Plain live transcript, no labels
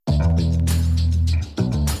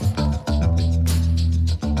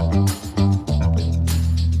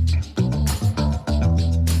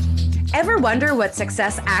wonder what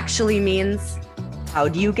success actually means? How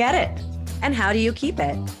do you get it? And how do you keep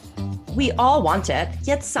it? We all want it,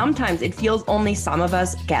 yet sometimes it feels only some of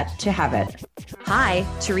us get to have it. Hi,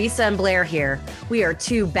 Teresa and Blair here. We are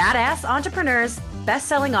two badass entrepreneurs,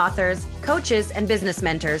 best-selling authors, coaches, and business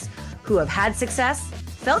mentors who have had success,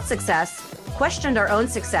 felt success, questioned our own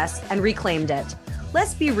success, and reclaimed it.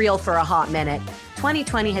 Let's be real for a hot minute.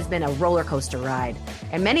 2020 has been a roller coaster ride,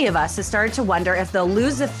 and many of us have started to wonder if they'll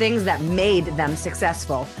lose the things that made them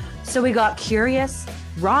successful. So we got curious,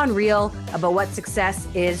 raw and real about what success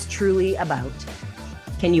is truly about.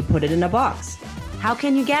 Can you put it in a box? How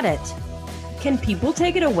can you get it? Can people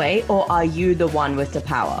take it away, or are you the one with the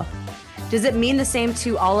power? Does it mean the same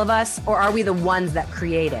to all of us, or are we the ones that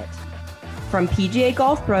create it? From PGA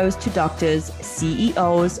golf pros to doctors,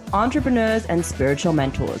 CEOs, entrepreneurs, and spiritual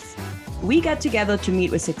mentors, we get together to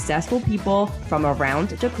meet with successful people from around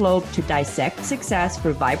the globe to dissect success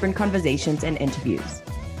through vibrant conversations and interviews.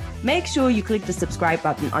 Make sure you click the subscribe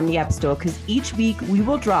button on the App Store, because each week we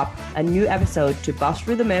will drop a new episode to bust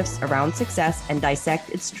through the myths around success and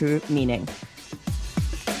dissect its true meaning.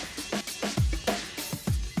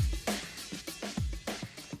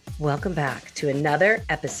 Welcome back to another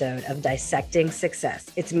episode of Dissecting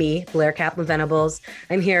Success. It's me, Blair Kaplan-Venables.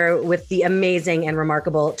 I'm here with the amazing and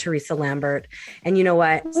remarkable Teresa Lambert. And you know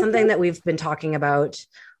what? Something that we've been talking about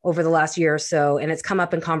over the last year or so, and it's come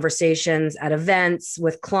up in conversations at events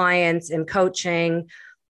with clients in coaching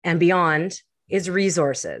and beyond, is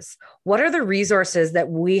resources. What are the resources that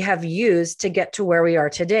we have used to get to where we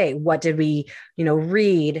are today? What did we,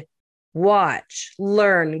 read, watch,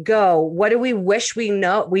 learn, go? What do we wish we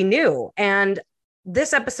knew? And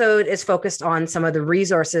this episode is focused on some of the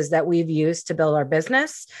resources that we've used to build our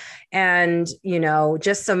business. And,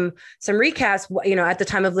 just some recaps, at the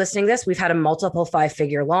time of listening to this, we've had a multiple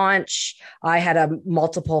 5-figure launch. I had a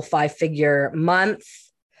multiple 5-figure month.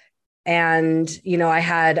 And, I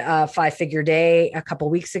had a 5-figure day a couple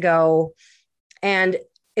weeks ago. And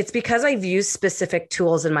it's because I've used specific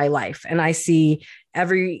tools in my life, and I see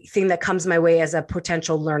everything that comes my way as a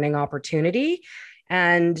potential learning opportunity.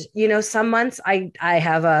 And, some months I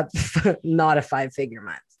have not a 5-figure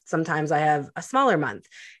month. Sometimes I have a smaller month.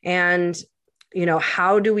 And,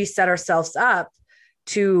 how do we set ourselves up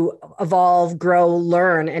to evolve, grow,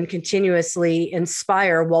 learn, and continuously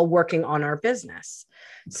inspire while working on our business?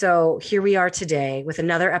 So here we are today with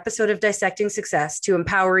another episode of Dissecting Success to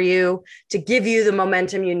empower you, to give you the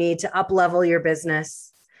momentum you need to up-level your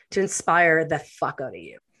business, to inspire the fuck out of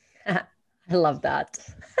you. I love that.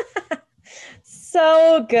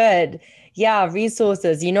 So good. Yeah,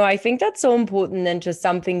 resources. I think that's so important, and just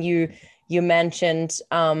something you mentioned,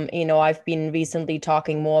 I've been recently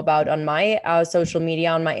talking more about on my social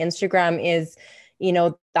media, on my Instagram, is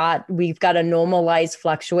that we've got to normalize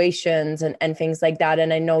fluctuations and things like that.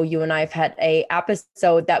 And I know you and I have had a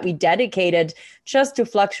episode that we dedicated just to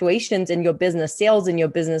fluctuations in your business sales and your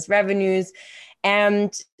business revenues.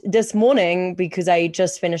 And this morning, because I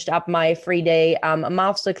just finished up my 3-day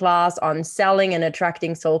masterclass on selling and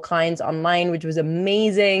attracting soul clients online, which was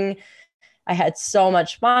amazing. I had so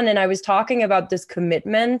much fun. And I was talking about this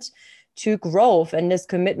commitment to growth and this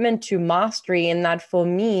commitment to mastery, and that for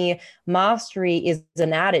me, mastery is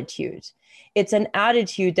an attitude. It's an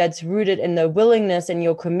attitude that's rooted in the willingness and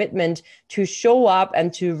your commitment to show up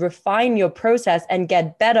and to refine your process and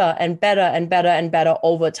get better and better and better and better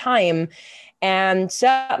over time. And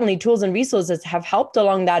certainly tools and resources have helped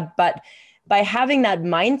along that. But by having that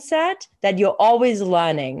mindset that you're always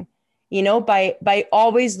learning, by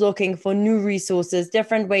always looking for new resources,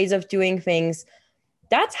 different ways of doing things,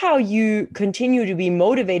 that's how you continue to be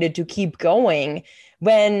motivated to keep going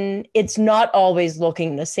when it's not always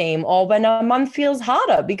looking the same, or when a month feels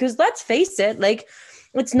harder. Because let's face it,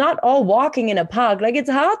 it's not all walking in a park. It's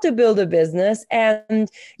hard to build a business, and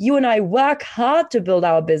you and I work hard to build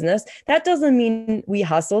our business. That doesn't mean we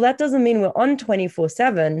hustle. That doesn't mean we're on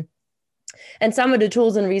 24/7. And some of the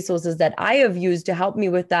tools and resources that I have used to help me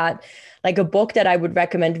with that, like a book that I would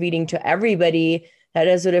recommend reading to everybody that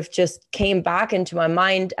has sort of just came back into my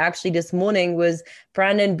mind actually this morning, was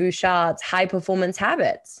Brendon Burchard's High Performance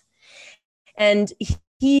Habits. And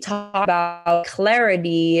he talked about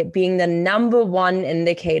clarity being the number one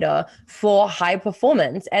indicator for high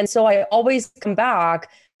performance. And so I always come back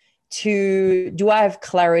to, do I have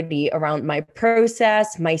clarity around my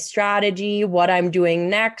process, my strategy, what I'm doing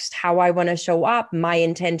next, how I want to show up, my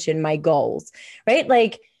intention, my goals, right?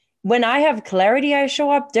 When I have clarity, I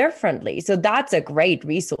show up differently. So that's a great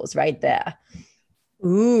resource right there.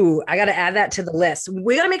 Ooh, I got to add that to the list.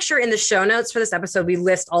 We got to make sure in the show notes for this episode, we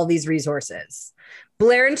list all these resources.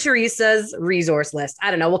 Blair and Teresa's Resource List. I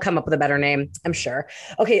don't know. We'll come up with a better name, I'm sure.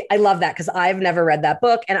 Okay. I love that because I've never read that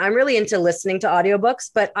book and I'm really into listening to audiobooks,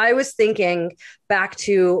 but I was thinking back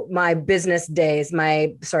to my business days,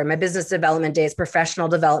 my business development days, professional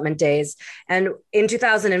development days. And in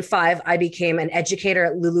 2005, I became an educator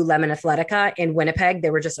at Lululemon Athletica in Winnipeg. They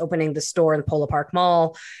were just opening the store in Polo Park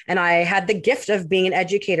Mall. And I had the gift of being an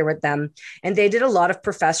educator with them. And they did a lot of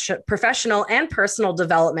professional and personal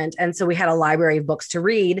development. And so we had a library of books to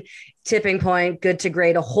read, Tipping Point, Good to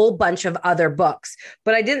Great, a whole bunch of other books.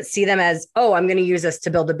 But I didn't see them as, oh, I'm going to use this to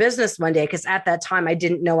build a business one day. Because at that time, I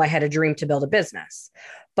didn't know I had a dream to build a business.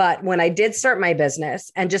 But when I did start my business,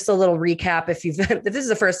 and just a little recap, if this is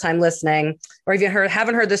the first time listening, or if you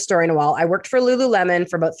haven't heard this story in a while, I worked for Lululemon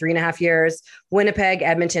for about 3.5 years, Winnipeg,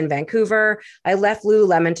 Edmonton, Vancouver. I left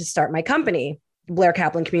Lululemon to start my company, Blair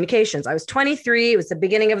Kaplan Communications. I was 23. It was the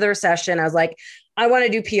beginning of the recession. I was like, I want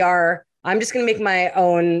to do PR. I'm just going to make my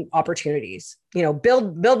own opportunities,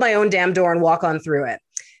 build my own damn door and walk on through it.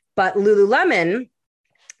 But Lululemon,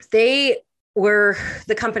 they were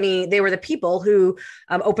the company, they were the people who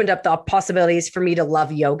opened up the possibilities for me to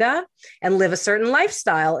love yoga and live a certain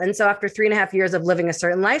lifestyle. And so after 3.5 years of living a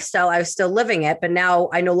certain lifestyle, I was still living it, but now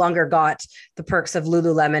I no longer got the perks of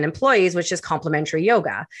Lululemon employees, which is complimentary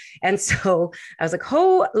yoga. And so I was like,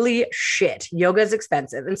 holy shit, yoga is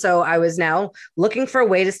expensive. And so I was now looking for a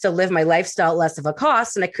way to still live my lifestyle at less of a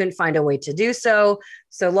cost, and I couldn't find a way to do so.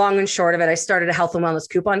 So long and short of it, I started a health and wellness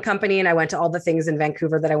coupon company, and I went to all the things in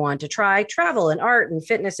Vancouver that I wanted to try, travel and art and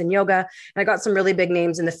fitness and yoga. And I got some really big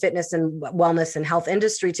names in the fitness and wellness and health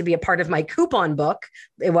industry to be a part of my coupon book.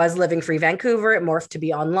 It was Living Free Vancouver. It morphed to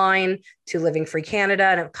be online to Living Free Canada.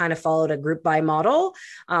 And it kind of followed a group buy model.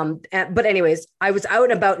 But anyways, I was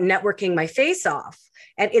out and about networking my face off.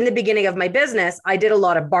 And in the beginning of my business, I did a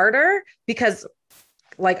lot of barter because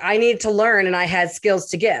I needed to learn and I had skills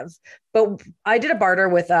to give. But I did a barter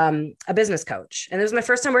with a business coach. And it was my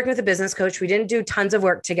first time working with a business coach. We didn't do tons of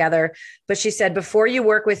work together, but she said, before you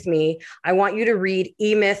work with me, I want you to read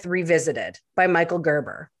E-Myth Revisited by Michael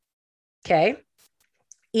Gerber. Okay.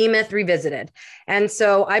 E-Myth Revisited. And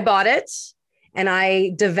so I bought it and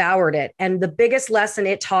I devoured it. And the biggest lesson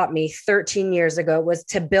it taught me 13 years ago was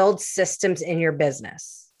to build systems in your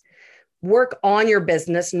business. Work on your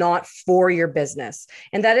business, not for your business.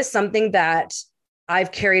 And that is something that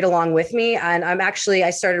I've carried along with me. And I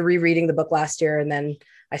started rereading the book last year and then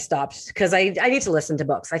I stopped because I need to listen to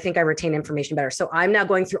books. I think I retain information better. So I'm now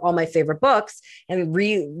going through all my favorite books and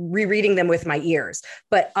rereading them with my ears.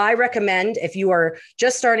 But I recommend, if you are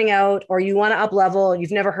just starting out or you want to up level,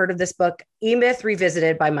 you've never heard of this book, E-Myth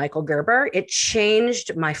Revisited by Michael Gerber. It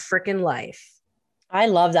changed my freaking life. I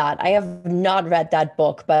love that. I have not read that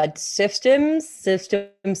book, but systems.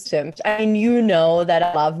 I mean, that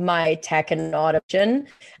I love my tech and automation.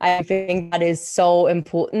 I think that is so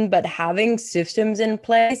important, but having systems in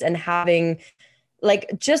place and having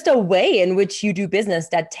just a way in which you do business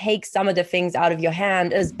that takes some of the things out of your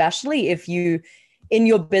hand, especially if you in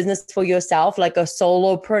your business for yourself, like a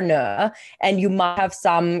solopreneur, and you might have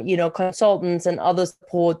some, consultants and other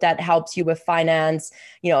support that helps you with finance,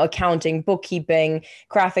 accounting, bookkeeping,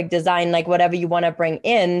 graphic design, whatever you want to bring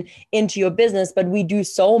into your business. But we do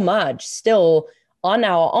so much still on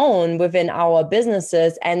our own within our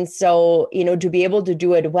businesses. And so, to be able to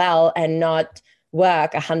do it well and not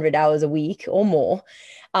work 100 hours a week or more,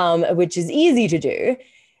 which is easy to do.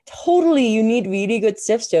 Totally, you need really good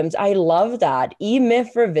systems. I love that.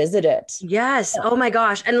 E-Myth Revisited. Yes. Oh my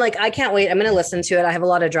gosh. And I can't wait. I'm going to listen to it. I have a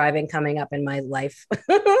lot of driving coming up in my life.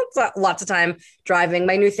 So lots of time driving.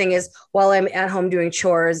 My new thing is while I'm at home doing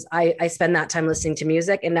chores, I spend that time listening to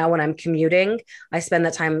music. And now when I'm commuting, I spend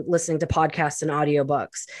that time listening to podcasts and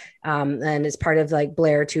audiobooks. And it's part of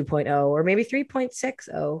Blair 2.0 or maybe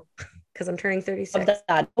 3.60. Because I'm turning 36.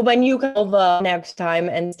 When you come over next time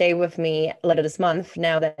and stay with me later this month,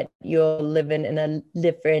 now that you're living in a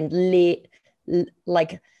different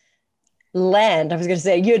land, I was going to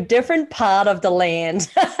say, you're a different part of the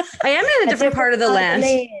land. I am in a different part of the land.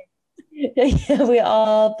 Yeah, we're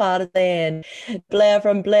all part of the land. Blair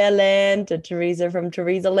from Blair Land to Teresa from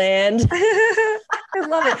Teresa Land. I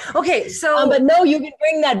love it. Okay, so but no, you can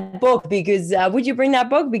bring that book because would you bring that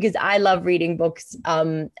book? Because I love reading books.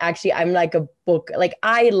 Actually, I'm like a book.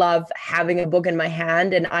 I love having a book in my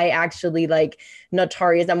hand, and I actually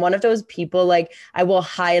notorious. I'm one of those people. I will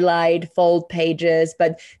highlight, fold pages,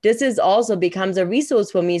 but this is also becomes a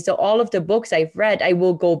resource for me. So all of the books I've read, I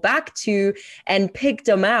will go back to and pick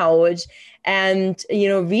them out and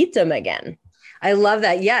read them again. I love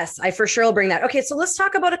that. Yes, I for sure will bring that. Okay, so let's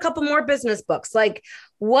talk about a couple more business books.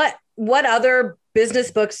 What other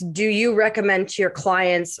business books do you recommend to your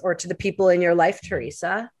clients or to the people in your life,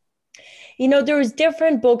 Teresa? There's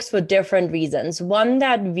different books for different reasons. One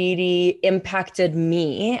that really impacted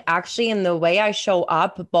me actually in the way I show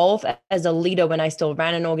up, both as a leader when I still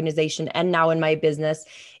ran an organization and now in my business,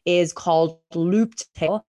 is called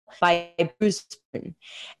Looptail by Bruce Boone.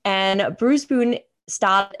 And Bruce Boone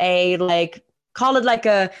started call it like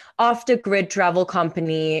a off the grid travel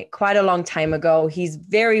company quite a long time ago. He's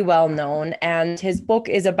very well known, and his book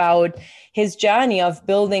is about his journey of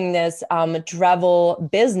building this travel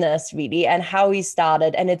business, really, and how he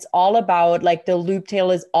started. And it's all about, like, the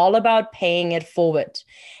Looptail is all about paying it forward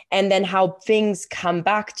and then how things come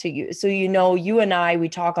back to you. So, you and I, we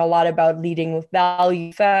talk a lot about leading with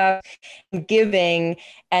value first, giving,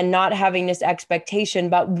 and not having this expectation,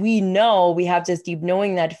 but we have this deep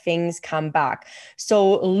knowing that things come back.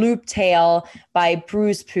 So Looptail by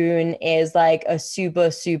Bruce Boone is like a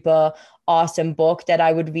super, super awesome book that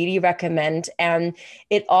I would really recommend. And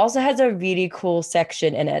it also has a really cool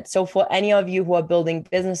section in it. So for any of you who are building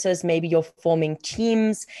businesses, maybe you're forming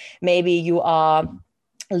teams, maybe you are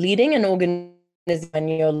leading an organization when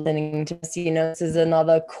you're listening to this, this is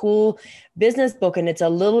another cool business book, and it's a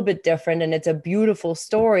little bit different and it's a beautiful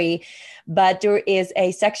story. But there is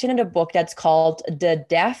a section in the book that's called The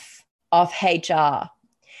Death of HR.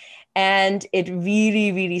 And it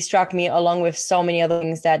really, really struck me, along with so many other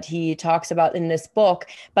things that he talks about in this book.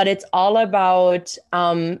 But it's all about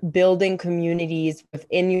building communities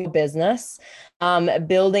within your business,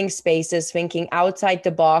 building spaces, thinking outside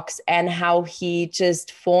the box, and how he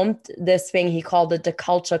just formed this thing. He called it the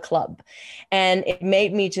Culture Club. And it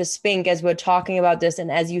made me just think, as we're talking about this, and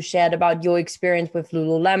as you shared about your experience with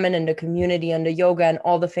Lululemon and the community and the yoga and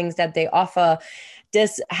all the things that they offer,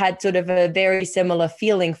 this had sort of a very similar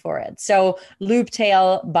feeling for it. So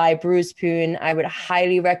Looptail by Bruce Boone, I would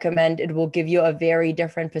highly recommend. It will give you a very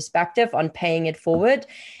different perspective on paying it forward,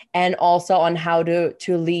 and also on how to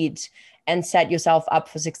lead and set yourself up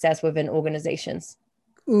for success within organizations.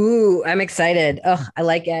 Ooh, I'm excited. Oh, I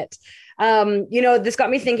like it. This got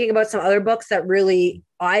me thinking about some other books that really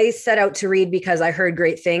I set out to read because I heard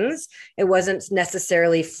great things. It wasn't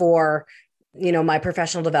necessarily for, my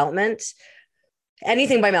professional development.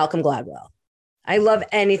 Anything by Malcolm Gladwell. I love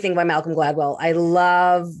anything by Malcolm Gladwell. I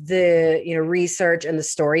love the, research and the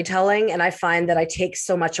storytelling. And I find that I take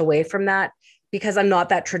so much away from that because I'm not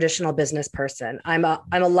that traditional business person. I'm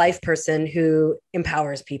a life person who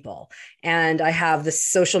empowers people. And I have the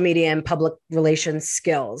social media and public relations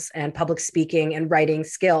skills and public speaking and writing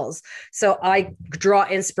skills. So I draw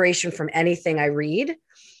inspiration from anything I read.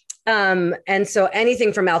 And so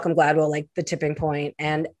anything from Malcolm Gladwell, like The Tipping Point.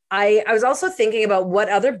 And I was also thinking about what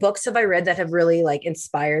other books have I read that have really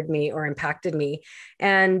inspired me or impacted me.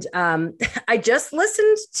 And I just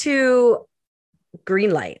listened to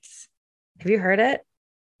Green Lights. Have you heard it?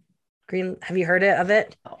 Have you heard of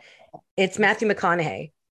it? It's Matthew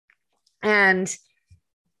McConaughey. And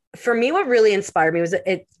for me, what really inspired me was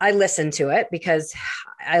I listened to it because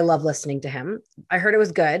I love listening to him. I heard it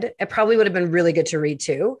was good. It probably would have been really good to read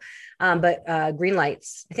too. But Green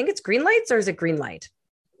Lights, I think it's Green Lights, or is it Green Light?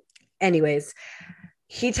 Anyways,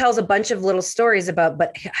 he tells a bunch of little stories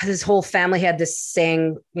but his whole family had this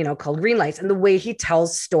saying, called Green Lights. And the way he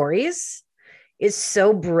tells stories is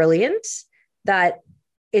so brilliant that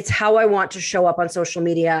it's how I want to show up on social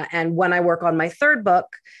media. And when I work on my third book,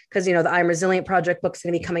 because, the I'm Resilient Project book is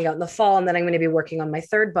going to be coming out in the fall, and then I'm going to be working on my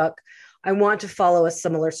third book, I want to follow a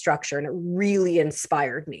similar structure. And it really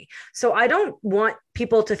inspired me. So I don't want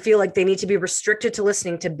people to feel like they need to be restricted to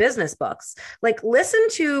listening to business books. Listen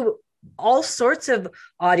to all sorts of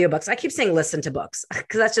audiobooks. I keep saying listen to books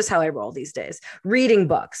because that's just how I roll these days. Reading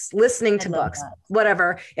books, listening to books,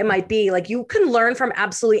 whatever it might be. You can learn from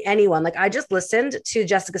absolutely anyone. I just listened to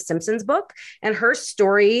Jessica Simpson's book, and her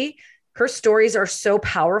stories are so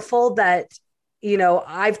powerful that,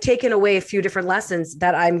 I've taken away a few different lessons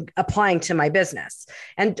that I'm applying to my business.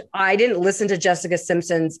 And I didn't listen to Jessica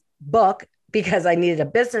Simpson's book because I needed a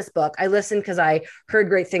business book. I listened because I heard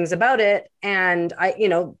great things about it. And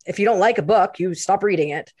if you don't like a book, you stop reading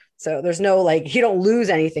it. So there's no, you don't lose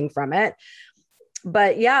anything from it.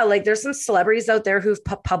 But yeah, there's some celebrities out there who've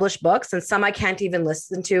published books, and some I can't even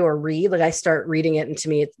listen to or read. I start reading it, and to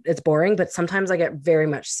me, it's boring, but sometimes I get very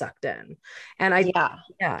much sucked in. And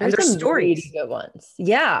there's some stories. Really good ones.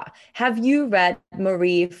 Yeah. Have you read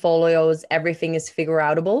Marie Forleo's Everything is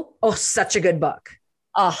Figureoutable? Oh, such a good book.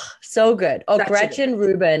 Oh, so good. Oh, Gretchen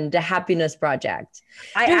Rubin, The Happiness Project.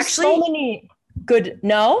 There's so many good.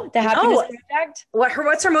 No, The Happiness Project.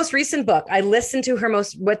 What's her most recent book? I listened to her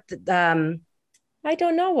I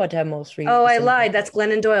don't know what her most Oh, I recent lied. book. That's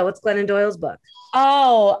Glennon Doyle. What's Glennon Doyle's book?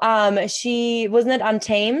 Oh, she wasn't it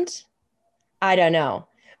Untamed? I don't know.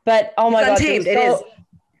 But oh It's my God, Untamed. there's It is. so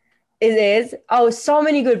it is. Oh, so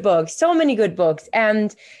many good books, so many good books.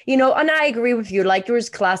 And, and I agree with you. Like, there's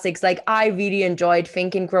classics. Like, I really enjoyed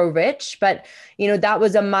Think and Grow Rich, but, that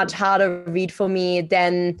was a much harder read for me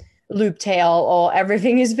than Looptail or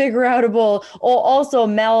Everything is Figure Outable, or also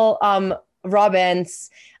Mel Robbins,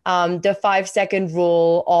 The 5 Second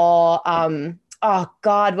Rule, or, oh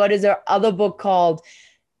God, what is her other book called?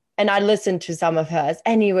 And I listened to some of hers.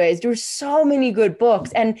 Anyways, there's so many good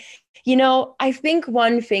books. And, I think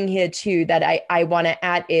one thing here too that I want to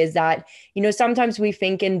add is that, sometimes we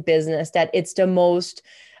think in business that it's the most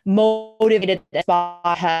motivated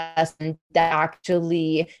person that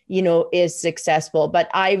actually, is successful. But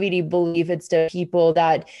I really believe it's the people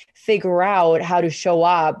that figure out how to show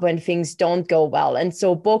up when things don't go well. And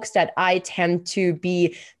so books that I tend to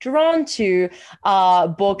be drawn to are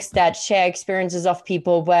books that share experiences of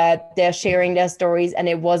people where they're sharing their stories and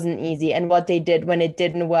it wasn't easy, and what they did when it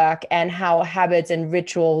didn't work, and how habits and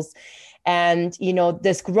rituals and,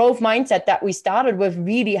 this growth mindset that we started with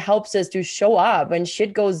really helps us to show up when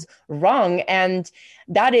shit goes wrong. And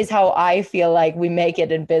that is how I feel like we make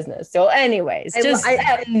it in business. So anyways, just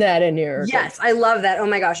adding that in here. Yes, I love that. Oh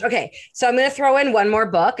my gosh. Okay. So I'm going to throw in one more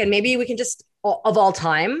book, and maybe we can just, of all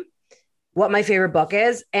time, what my favorite book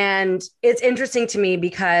is. And it's interesting to me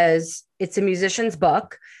because it's a musician's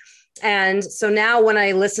book. And so now when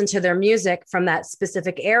I listen to their music from that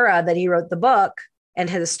specific era that he wrote the book and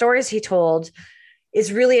the stories he told,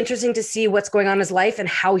 it's really interesting to see what's going on in his life and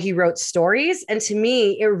how he wrote stories. And to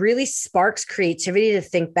me, it really sparks creativity to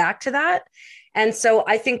think back to that. And so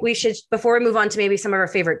I think we should, before we move on to maybe some of our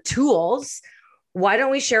favorite tools, why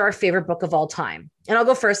don't we share our favorite book of all time? And I'll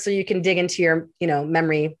go first so you can dig into your,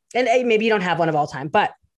 memory. And maybe you don't have one of all time,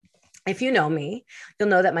 but if you know me, you'll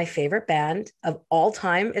know that my favorite band of all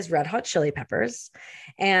time is Red Hot Chili Peppers.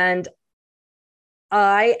 And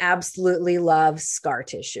I absolutely love Scar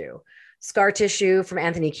Tissue. Scar Tissue from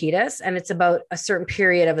Anthony Kiedis. And it's about a certain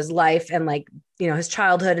period of his life and his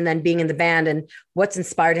childhood and then being in the band and what's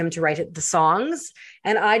inspired him to write the songs.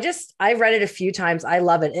 And I've read it a few times. I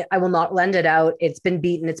love it. I will not lend it out. It's been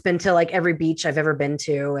beaten. It's been to every beach I've ever been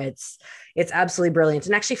to. It's absolutely brilliant.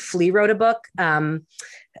 And actually Flea wrote a book.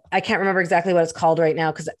 I can't remember exactly what it's called right now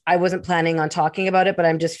because I wasn't planning on talking about it, but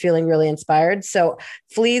I'm just feeling really inspired. So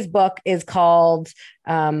Flea's book is called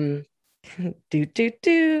Acid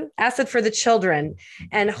for the Children.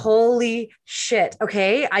 And holy shit.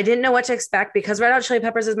 Okay. I didn't know what to expect because Red Hot Chili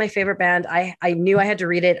Peppers is my favorite band. I knew I had to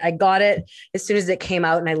read it. I got it as soon as it came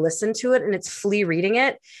out and I listened to it, and it's Flea reading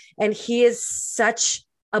it. And he is such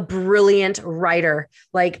a brilliant writer.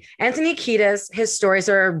 Like Anthony Kiedis, his stories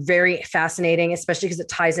are very fascinating, especially because it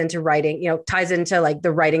ties into writing, ties into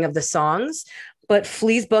the writing of the songs. But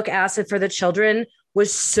Flea's book, Acid for the Children,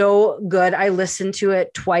 was so good. I listened to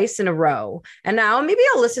it twice in a row. And now maybe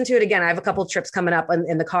I'll listen to it again. I have a couple of trips coming up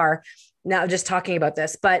in the car now just talking about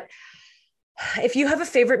this. But if you have a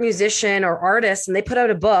favorite musician or artist and they put out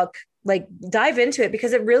a book, dive into it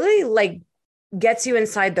because it really gets you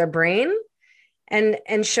inside their brain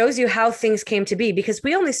and shows you how things came to be, because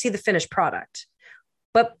we only see the finished product.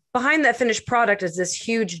 But behind that finished product is this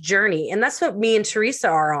huge journey. And that's what me and Teresa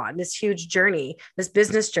are on, this huge journey, this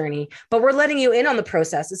business journey. But we're letting you in on the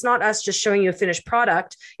process. It's not us just showing you a finished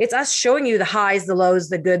product. It's us showing you the highs, the lows,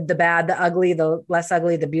 the good, the bad, the ugly, the less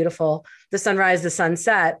ugly, the beautiful, the sunrise, the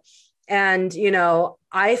sunset. And,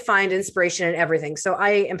 I find inspiration in everything. So I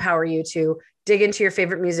empower you to dig into your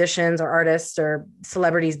favorite musicians or artists or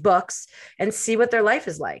celebrities' books and see what their life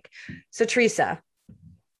is like. So Teresa,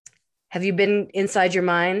 have you been inside your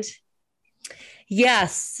mind?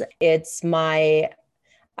 Yes, I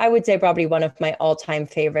would say probably one of my all-time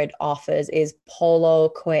favorite authors is Paulo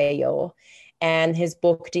Coelho, and his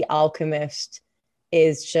book, The Alchemist,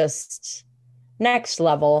 is just next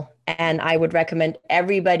level. And I would recommend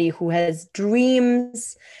everybody who has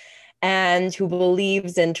dreams and who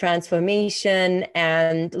believes in transformation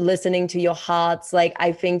and listening to your hearts.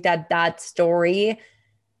 I think that story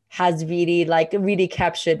has really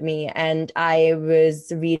captured me. And I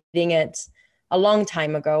was reading it a long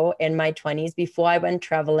time ago in my 20s before I went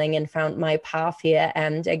traveling and found my path here.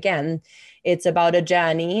 And again, it's about a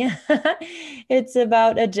journey. It's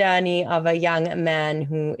about a journey of a young man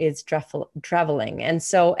who is traveling. And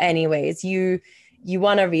so anyways, you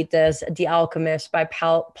want to read this, The Alchemist by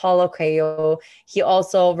Paulo Coelho. He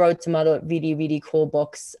also wrote some other really, really cool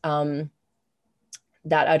books that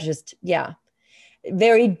are just,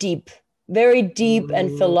 very deep, very deep and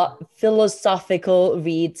Ooh. philosophical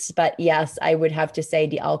reads. But yes, I would have to say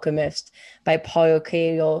The Alchemist by Paulo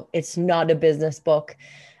Coelho. It's not a business book,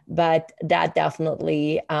 but that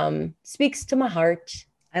definitely speaks to my heart.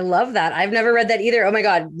 I love that. I've never read that either. Oh my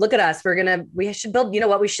God, look at us. We should build, you know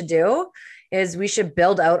what we should do is we should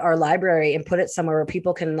build out our library and put it somewhere where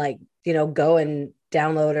people can like, go and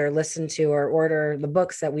download or listen to or order the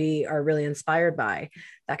books that we are really inspired by.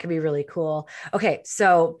 That could be really cool. Okay.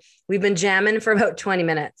 So we've been jamming for about 20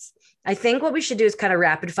 minutes. I think what we should do is kind of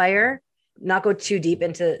rapid fire, not go too deep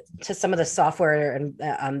into some of the software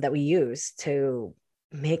and that we use to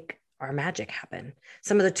make our magic happen.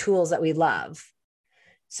 Some of the tools that we love.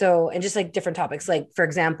 So, and just like different topics, like for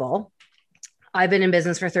example, I've been in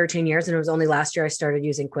business for 13 years and it was only last year I started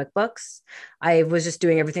using QuickBooks. I was just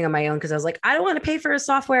doing everything on my own because I was like, I don't want to pay for a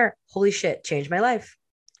software. Holy shit, changed my life.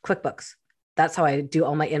 QuickBooks. That's how I do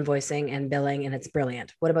all my invoicing and billing, and it's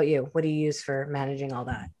brilliant. What about you? What do you use for managing all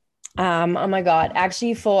that? Oh my God.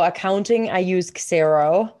 Actually, for accounting, I use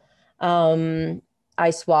Xero. I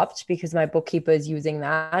swapped because my bookkeeper is using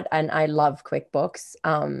that, and I love QuickBooks.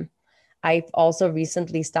 I've also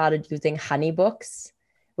recently started using Honeybooks,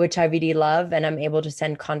 which I really love. And I'm able to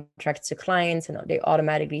send contracts to clients and they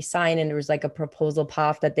automatically sign. And there's like a proposal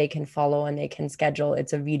path that they can follow and they can schedule.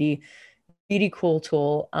 It's a really, really cool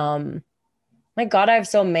tool. My God, I have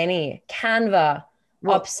so many. Canva,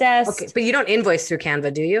 obsessed. Okay, but you don't invoice through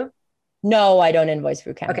Canva, do you? No, I don't invoice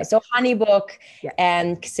through Canva. Okay. So Honeybook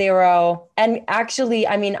and Xero. And actually,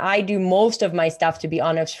 I mean, I do most of my stuff, to be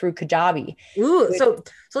honest, through Kajabi. Ooh, so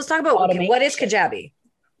let's talk about what is Kajabi?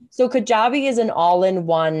 So Kajabi is an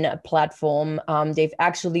all-in-one platform. They've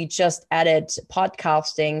actually just added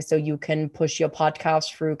podcasting, so you can push your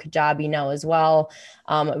podcast through Kajabi now as well,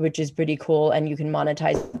 which is pretty cool. And you can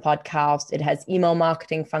monetize the podcast. It has email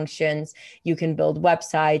marketing functions. You can build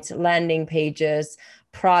websites, landing pages,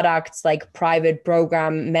 products like private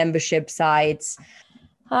program membership sites.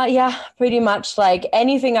 Pretty much like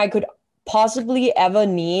anything I could possibly ever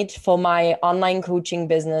need for my online coaching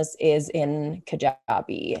business is in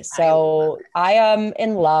Kajabi. So I am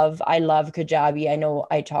in love. I love Kajabi. I know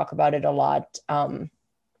I talk about it a lot.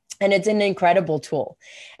 And it's an incredible tool.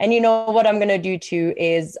 And you know what I'm going to do too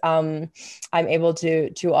is I'm able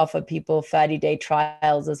to offer people 30-day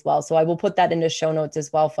trials as well. So I will put that in the show notes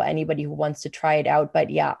as well for anybody who wants to try it out.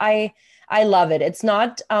 But yeah, I love it. It's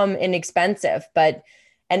not inexpensive,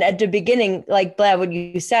 and at the beginning, like Blair, what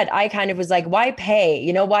you said, I kind of was like, why pay?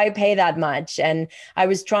 Why pay that much? And I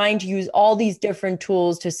was trying to use all these different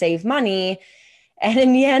tools to save money. And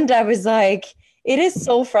in the end, I was like, it is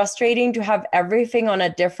so frustrating to have everything on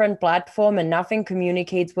a different platform and nothing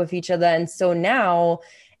communicates with each other. And so now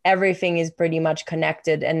everything is pretty much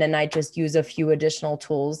connected. And then I just use a few additional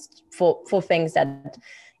tools for things that,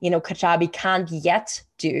 Kajabi can't yet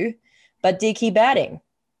do, but they keep adding.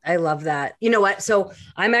 I love that. You know what? So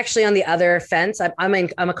I'm actually on the other fence. I'm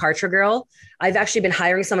a Kartra girl. I've actually been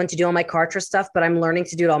hiring someone to do all my Kartra stuff, but I'm learning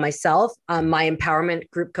to do it all myself. My empowerment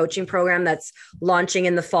group coaching program that's launching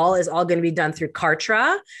in the fall is all going to be done through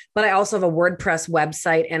Kartra, but I also have a WordPress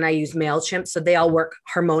website and I use MailChimp. So they all work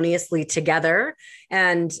harmoniously together.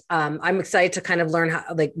 And I'm excited to kind of learn how,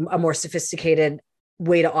 like a more sophisticated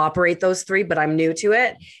way to operate those three, but I'm new to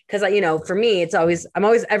it. Cause for me, I'm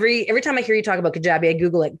always, every time I hear you talk about Kajabi, I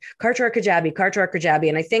Google it, Kartra or Kajabi.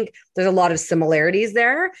 And I think there's a lot of similarities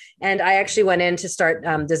there. And I actually went in to start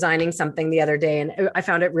designing something the other day and I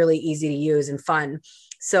found it really easy to use and fun.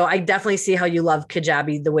 So I definitely see how you love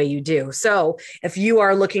Kajabi the way you do. So if you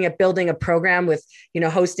are looking at building a program with,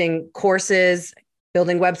 hosting courses,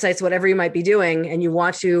 building websites, whatever you might be doing, and you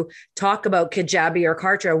want to talk about Kajabi or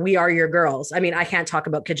Kartra, we are your girls. I mean, I can't talk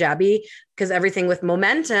about Kajabi because everything with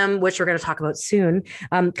momentum, which we're going to talk about soon,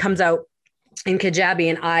 comes out in Kajabi.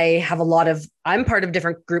 And I'm part of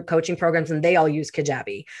different group coaching programs and they all use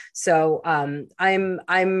Kajabi. So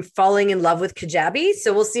I'm falling in love with Kajabi.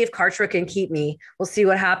 So we'll see if Kartra can keep me. We'll see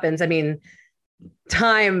what happens. I mean,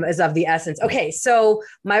 time is of the essence. Okay. So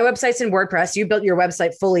my website's in WordPress. You built your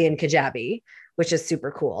website fully in Kajabi, which is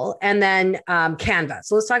super cool. And then Canva.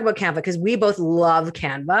 So let's talk about Canva because we both love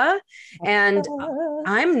Canva. And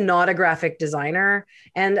I'm not a graphic designer.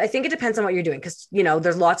 And I think it depends on what you're doing because,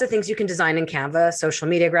 there's lots of things you can design in Canva, social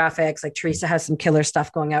media graphics, like Teresa has some killer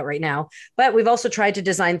stuff going out right now. But we've also tried to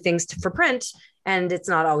design things for print and it's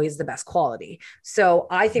not always the best quality. So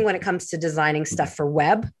I think when it comes to designing stuff for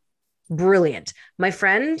web, brilliant. My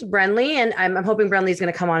friend Brenly, and I'm hoping Brenly is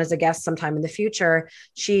going to come on as a guest sometime in the future.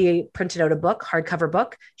 She printed out a book, hardcover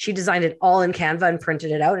book. She designed it all in Canva and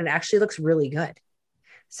printed it out and it actually looks really good.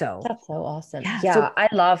 So That's so awesome. yeah. Yeah, So I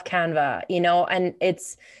love Canva, and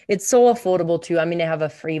it's so affordable too. I mean, they have a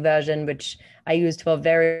free version which I used for a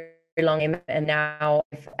very long time, and now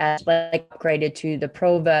I've like upgraded to the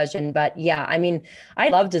pro version. But yeah, I mean, I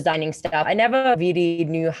love designing stuff. I never really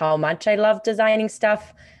knew how much I love designing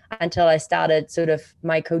stuff until I started sort of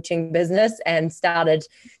my coaching business and started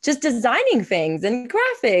just designing things and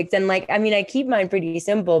graphics. And like, I mean, I keep mine pretty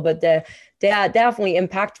simple, but they are definitely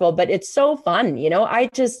impactful. But it's so fun, I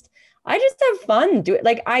just have fun do it.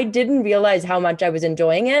 Like I didn't realize how much I was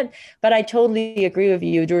enjoying it, but I totally agree with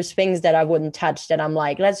you. There's things that I wouldn't touch that I'm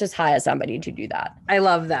like, let's just hire somebody to do that. I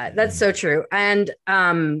love that. That's so true. And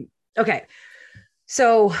okay.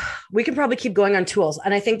 So we can probably keep going on tools.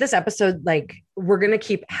 And I think this episode, like we're going to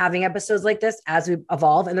keep having episodes like this as we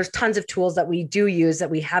evolve. And there's tons of tools that we do use that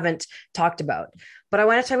we haven't talked about. But I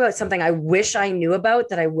want to talk about something I wish I knew about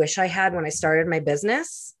that I wish I had when I started my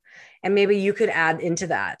business. And maybe you could add into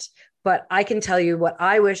that. But I can tell you what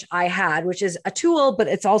I wish I had, which is a tool, but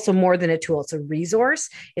it's also more than a tool. It's a resource,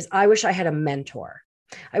 is I wish I had a mentor.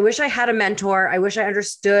 I wish I had a mentor. I wish I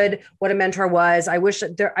understood what a mentor was. I wish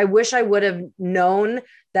I would have known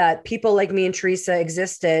that people like me and Teresa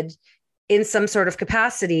existed in some sort of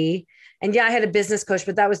capacity. And yeah, I had a business coach,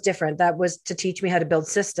 but that was different. That was to teach me how to build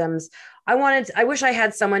systems. I wish I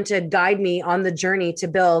had someone to guide me on the journey to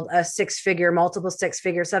build a multiple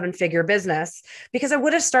six-figure, seven-figure business, because I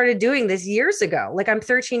would have started doing this years ago. Like I'm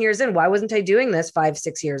 13 years in. Why wasn't I doing this 5,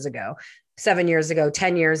 6 years ago? 7 years ago,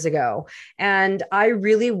 10 years ago. And I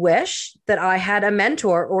really wish that I had a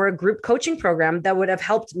mentor or a group coaching program that would have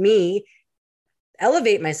helped me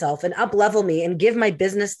elevate myself and up level me and give my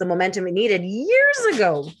business the momentum it needed years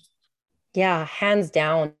ago. Yeah, hands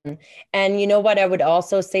down. And you know what I would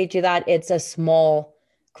also say to that? It's a small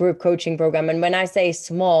group coaching program. And when I say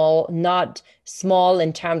small, not small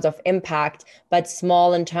in terms of impact, but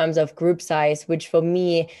small in terms of group size, which for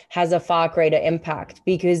me has a far greater impact,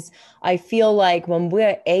 because I feel like when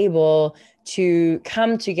we're able to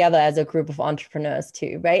come together as a group of entrepreneurs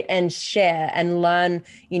too, right? And share and learn,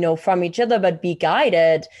 from each other, but be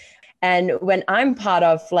guided. And when I'm part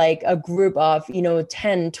of like a group of,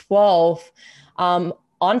 10, 12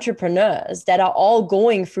 entrepreneurs that are all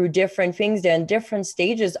going through different things, they're in different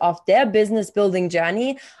stages of their business building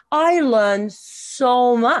journey, I learn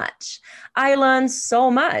so much. And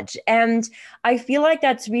I feel like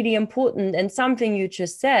that's really important. And something you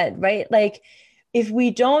just said, right? Like if we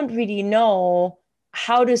don't really know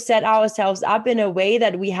how to set ourselves up in a way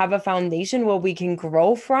that we have a foundation where we can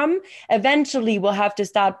grow from, eventually we'll have to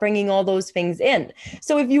start bringing all those things in.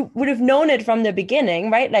 So if you would have known it from the beginning,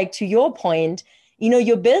 right? Like to your point,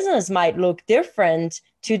 your business might look different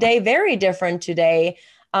today, very different today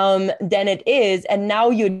than it is. And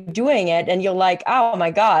now you're doing it and you're like, oh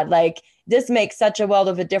my God, like this makes such a world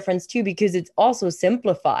of a difference too, because it also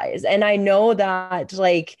simplifies. And I know that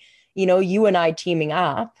like, you and I teaming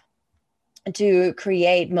up to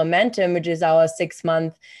create Momentum, which is our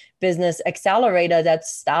 6-month business accelerator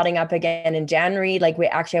that's starting up again in January. Like we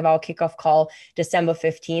actually have our kickoff call December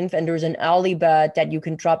 15th, and there's an early bird that you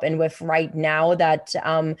can drop in with right now that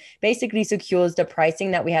basically secures the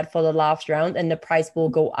pricing that we had for the last round, and the price will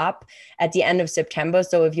go up at the end of September.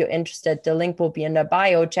 So if you're interested, the link will be in the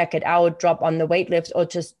bio. Check it out, drop on the waitlist, or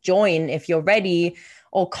just join if you're ready,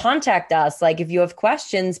 or contact us like if you have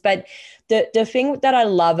questions. But the thing that I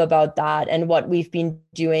love about that and what we've been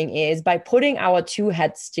doing is by putting our two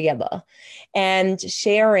heads together and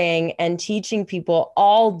sharing and teaching people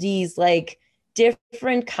all these like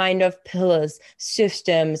different kind of pillars,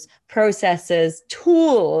 systems, processes,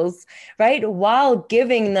 tools, right? While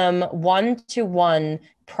giving them one-to-one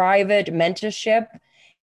private mentorship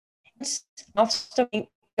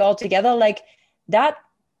all together, like that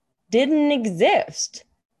didn't exist.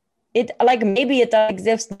 It like maybe it does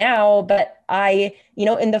exist now, but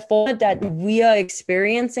in the format that we are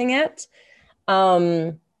experiencing it,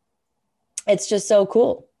 it's just so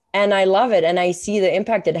cool. And I love it. And I see the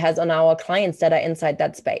impact it has on our clients that are inside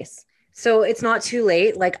that space. So it's not too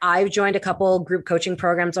late. Like I've joined a couple group coaching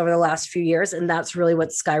programs over the last few years, and that's really what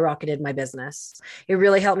skyrocketed my business. It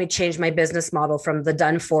really helped me change my business model from the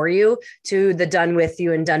done for you to the done with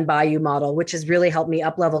you and done by you model, which has really helped me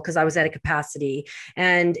up level because I was at a capacity.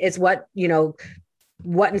 And it's what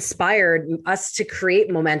inspired us to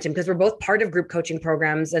create Momentum, because we're both part of group coaching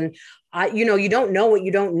programs. And you don't know what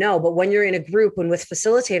you don't know, but when you're in a group and with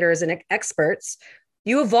facilitators and experts,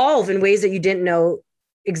 you evolve in ways that you didn't know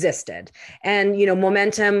existed. And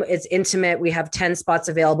Momentum is intimate. We have 10 spots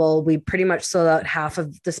available. We pretty much sold out half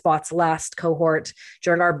of the spots last cohort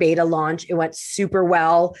during our beta launch. It went super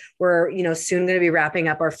well. We're soon going to be wrapping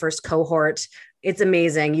up our first cohort It's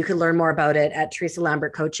amazing. You can learn more about it at Teresa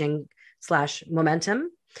Lambert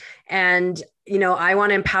Coaching/Momentum. And, I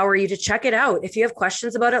want to empower you to check it out. If you have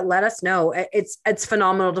questions about it, let us know. It's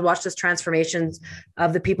phenomenal to watch this transformations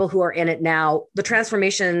of the people who are in it now, the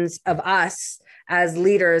transformations of us as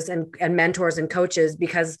leaders and mentors and coaches,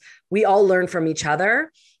 because we all learn from each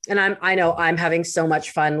other. And I know I'm having so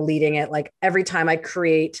much fun leading it. Like every time I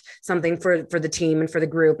create something for the team and for the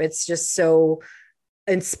group, it's just so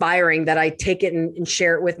inspiring that I take it and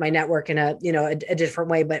share it with my network in a different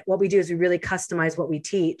way. But what we do is we really customize what we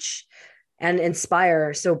teach and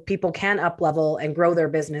inspire so people can up level and grow their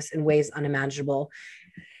business in ways unimaginable.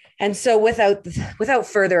 And so without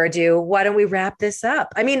further ado, why don't we wrap this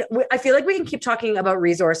up? I mean, I feel like we can keep talking about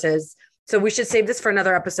resources, so we should save this for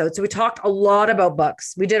another episode. So we talked a lot about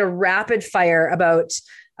books. We did a rapid fire about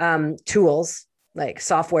tools like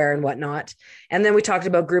software and whatnot. And then we talked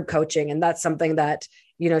about group coaching. And that's something that,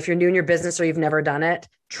 if you're new in your business or you've never done it,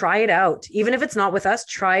 try it out. Even if it's not with us,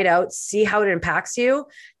 try it out, see how it impacts you.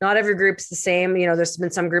 Not every group's the same. There's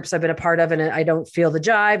been some groups I've been a part of and I don't feel the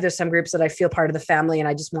jive. There's some groups that I feel part of the family and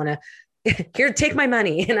I just want to here, take my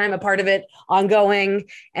money and I'm a part of it ongoing.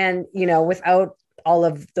 And, without all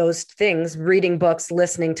of those things, reading books,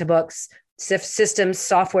 listening to books, systems,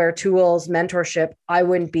 software, tools, mentorship, I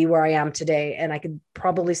wouldn't be where I am today. And I could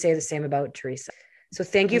probably say the same about Teresa. So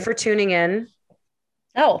thank you for tuning in.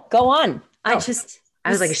 Oh, go on. I was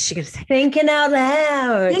like, is she going to say? Thinking out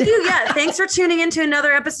loud. Thank you. Yeah. Thanks for tuning into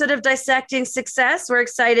another episode of Dissecting Success. We're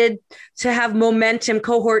excited to have Momentum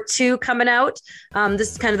Cohort 2 coming out.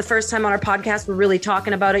 This is kind of the first time on our podcast. We're really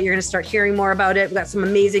talking about it. You're going to start hearing more about it. We've got some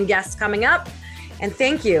amazing guests coming up. And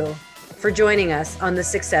thank you for joining us on the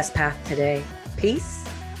success path today. Peace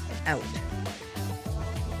out.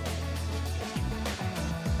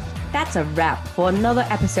 That's a wrap for another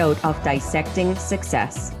episode of Dissecting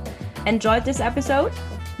Success. Enjoyed this episode?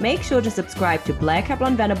 Make sure to subscribe to Blair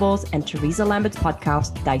Kaplan Venables and Teresa Lambert's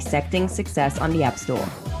podcast, Dissecting Success, on the App Store.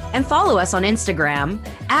 And follow us on Instagram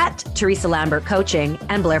at Teresa Lambert Coaching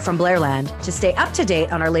and Blair from Blairland to stay up to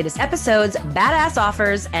date on our latest episodes, badass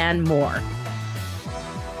offers, and more.